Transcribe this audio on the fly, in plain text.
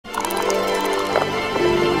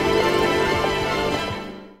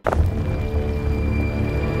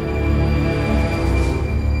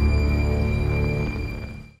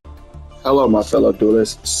Hello my fellow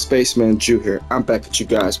duelists, Spaceman Jew here. I'm back at you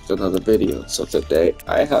guys with another video. So today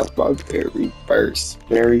I have my very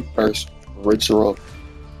first ritual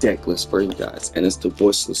deck list for you guys, and it's the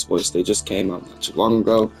Voiceless voice. They just came out not too long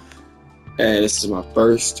ago, and this is my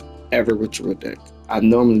first ever ritual deck. I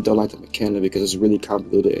normally don't like the mechanic because it's really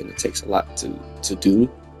convoluted and it takes a lot to do,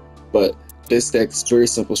 but this deck is very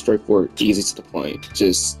simple, straightforward, easy to the point,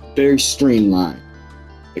 just very streamlined,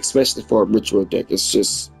 especially for a ritual deck. It's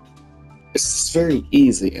just very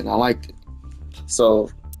easy, and I liked it. So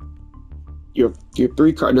your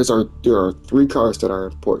three cards. There are three cards that are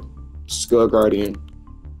important: Skull Guardian,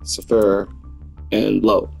 Sephira, and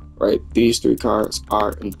Low. Right? These three cards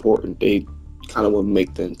are important. They kind of will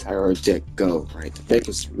make the entire deck go. Right? The deck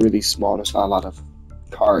is really small. There's not a lot of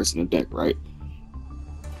cards in the deck. Right?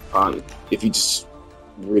 If you just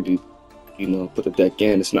really, put a deck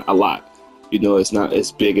in, it's not a lot. It's not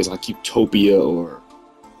as big as like Utopia or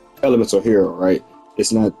Elemental Hero, right?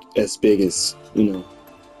 It's not as big as,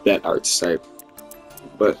 that archetype.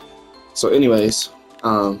 But, so anyways,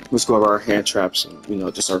 let's go over our hand traps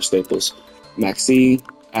and, just our staples. Maxi,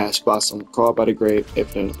 Ash Blossom, Called by the Grave,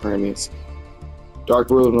 Infinite in the Pyramids,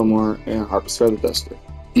 Dark Rule No More, and Harpy's Feather Duster.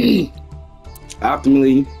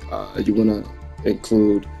 Optimally, you want to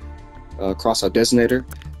include Cross-Out Designator.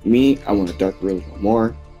 Me, I want a Dark Rule No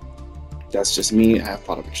More. That's just me. I have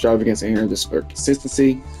Pot of Extravagance in here just for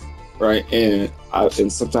consistency, right? And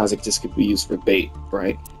sometimes it just could be used for bait,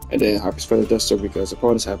 right? And then Harpy's Feather Duster because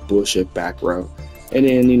opponents have bullshit back row. And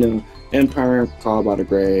then, Empire, Called by the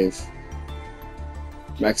Grave,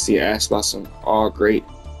 Maxi, Ash Blossom, all great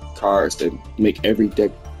cards that make every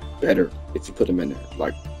deck better if you put them in there.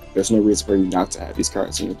 Like, there's no reason for you not to have these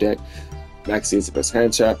cards in your deck. Maxi is the best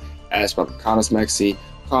hand trap. Ash Blossom counters Maxi.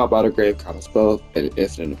 Called by the Grave counters both. And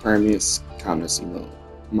Infinite in the Pyramids counters,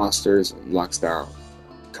 monsters and locks down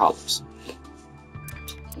columns.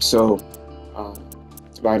 So,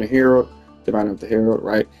 Divine of the Hero,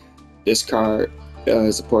 right? This card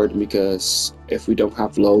is important because if we don't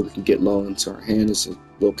have low, we can get low into our hand. It's a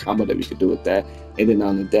little combo that we can do with that. And then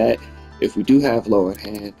on that, if we do have low in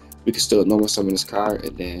hand, we can still normal summon this card,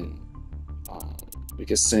 and then we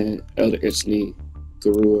can send Elder Entity,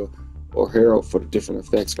 Garua, or Herald for the different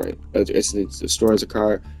effects, right? Elder Entity destroys a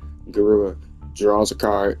card, Garua draws a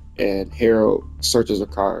card, and Herald searches a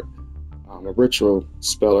card, a ritual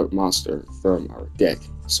spell or monster from our deck.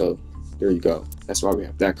 So there you go. That's why we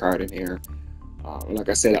have that card in here. And like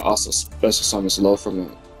I said, it also special summons low from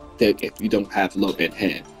the deck if you don't have low in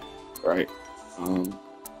hand, right?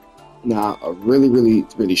 Now a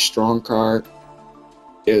really strong card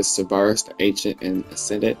is Severus, the Ancient and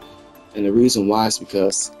Ascendant, and the reason why is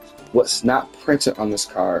because what's not printed on this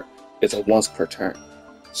card is a once per turn.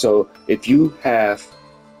 So if you have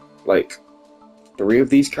like 3 of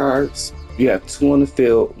these cards, you have 2 on the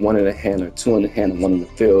field, 1 in the hand, or 2 in the hand and 1 in the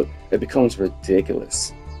field, it becomes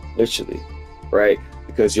ridiculous, literally, right?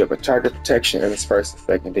 Because you have a target protection in its first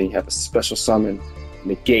effect, and then you have a special summon,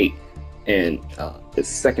 negate, and its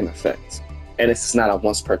second effect. And it's not a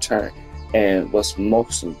once per turn. And what's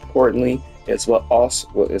most importantly is what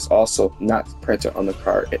is also not printed on the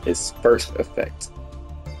card, its first effect.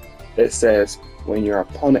 It says, when your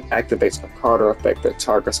opponent activates a card or effect that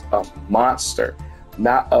targets a monster,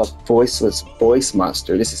 not a voiceless voice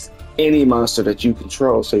monster. This is any monster that you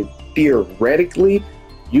control. So theoretically,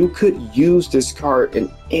 you could use this card in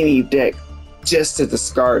any deck just to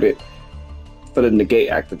discard it for the negate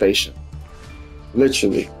activation.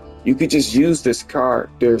 Literally, you could just use this card.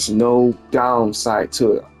 There's no downside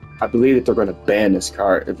to it. I believe that they're going to ban this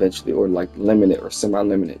card eventually, or like limit it or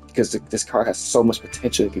semi-limit it, because this card has so much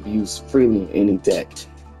potential. It can be used freely in any deck.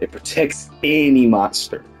 It protects any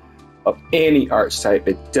monster of any archetype.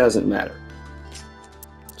 It doesn't matter.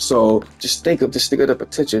 So just think of the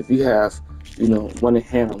potential. If you have, 1 in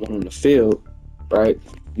hand and 1 in the field, right?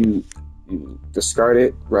 You discard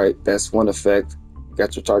it, right? That's one effect. You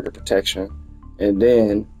got your target protection, and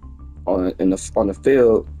then on the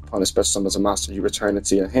field, on a special summon as a monster, you return it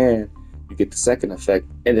to your hand, you get the second effect,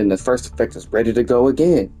 and then the first effect is ready to go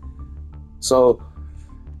again. So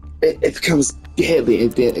it becomes deadly,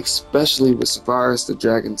 and then especially with Severus, the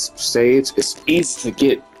Dragon's Sage, it's easy to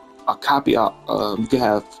get a copy out.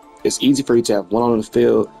 It's easy for you to have 1 on the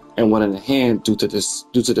field and 1 in the hand due to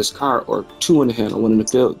this card, or 2 in the hand and 1 in the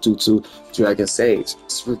field due to Dragon's Sage.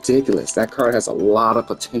 It's ridiculous. That card has a lot of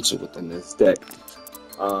potential within this deck.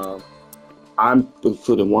 I'm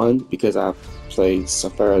including 1 because I play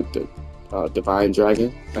Sephira, the Divine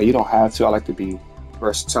Dragon. Now you don't have to. I like to be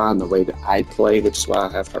versatile in the way that I play, which is why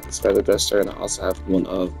I have Harpy's Feather Duster, and I also have one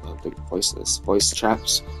of the Voiceless voice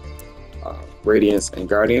traps. Radiance, and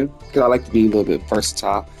Guardian, because I like to be a little bit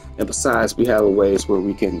versatile. And besides, we have ways where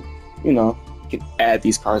we can, you know, can add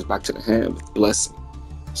these cards back to the hand with Blessing.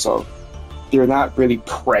 So you're not really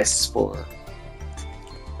pressed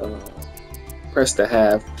to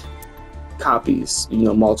have copies, you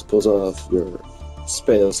know, multiples of your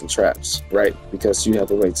spells and traps, right? Because you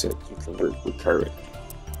have a way to recur it.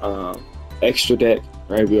 Extra deck,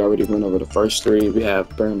 right? We already went over the first three. We have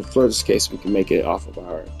Burn the Floor. In this case, we can make it off of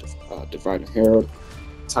our Diviner Herald.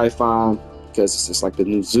 Typhon, because it's just like the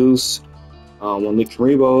new Zeus. One Leak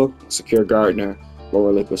Karibo, Secure Gardener, One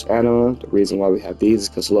Relinquish Anima. The reason why we have these is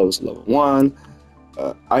because Low is level 1.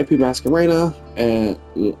 IP Masquerada and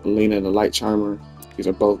Lena the Light Charmer. These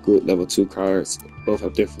are both good level 2 cards. Both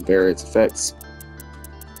have different various effects.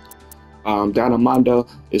 Dynamondo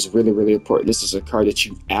is really, really important. This is a card that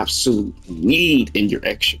you absolutely need in your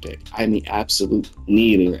extra deck. I mean, absolute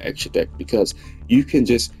need in your extra deck, because you can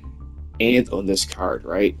just end on this card,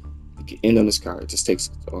 right? You can end on this card. It just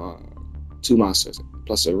takes 2 monsters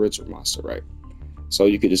plus a ritual monster, right? So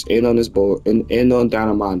you could just end on this board and end on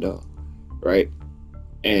Dynamondo, right?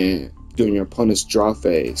 And during your opponent's draw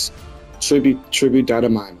phase, tribute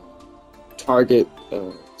Dynamondo, target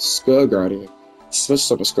Skull Guardian, special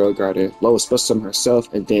summon Skull Guardian, Low special summon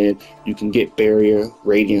herself, and then you can get Barrier,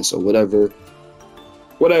 Radiance, or whatever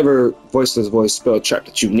Voiceless Voice spell trap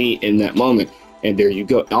that you need in that moment. And there you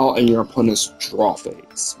go, all in your opponent's draw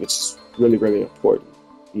phase, which is really, really important.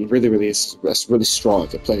 That's really strong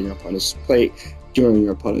to play during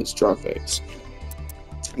your opponent's draw phase.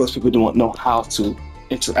 Most people don't know how to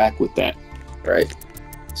interact with that, right?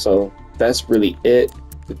 So that's really it.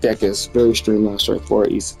 The deck is very streamlined,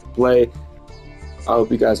 straightforward, easy to play. I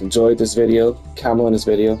hope you guys enjoyed this video. Comment on this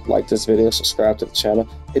video, like this video, subscribe to the channel,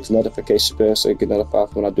 hit the notification bell so you get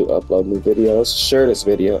notified when I do upload new videos. Share this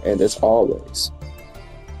video, and as always,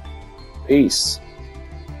 peace.